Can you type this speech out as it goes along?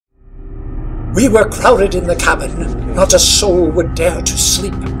We were crowded in the cabin, not a soul would dare to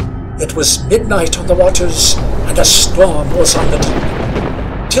sleep. It was midnight on the waters, and a storm was on the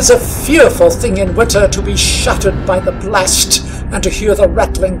deep. 'Tis a fearful thing in winter to be shattered by the blast, and to hear the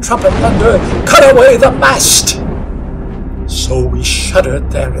rattling trumpet thunder, "Cut away the mast!" So we shuddered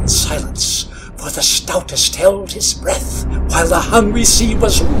there in silence, for the stoutest held his breath, while the hungry sea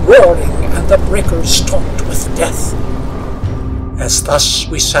was roaring, and the breakers talked with death. As thus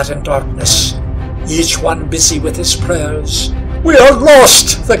we sat in darkness, each one busy with his prayers, "We are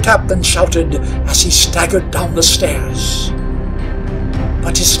lost!" the captain shouted, as he staggered down the stairs.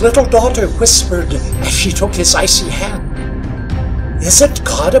 But his little daughter whispered, as she took his icy hand, "Is it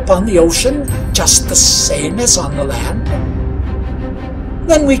God upon the ocean, just the same as on the land?"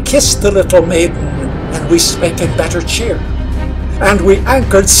 Then we kissed the little maiden, and we spake in better cheer, and we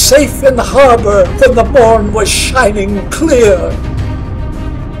anchored safe in the harbor when the morn was shining clear.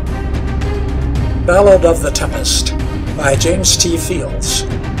 Ballad of the Tempest by James T. Fields.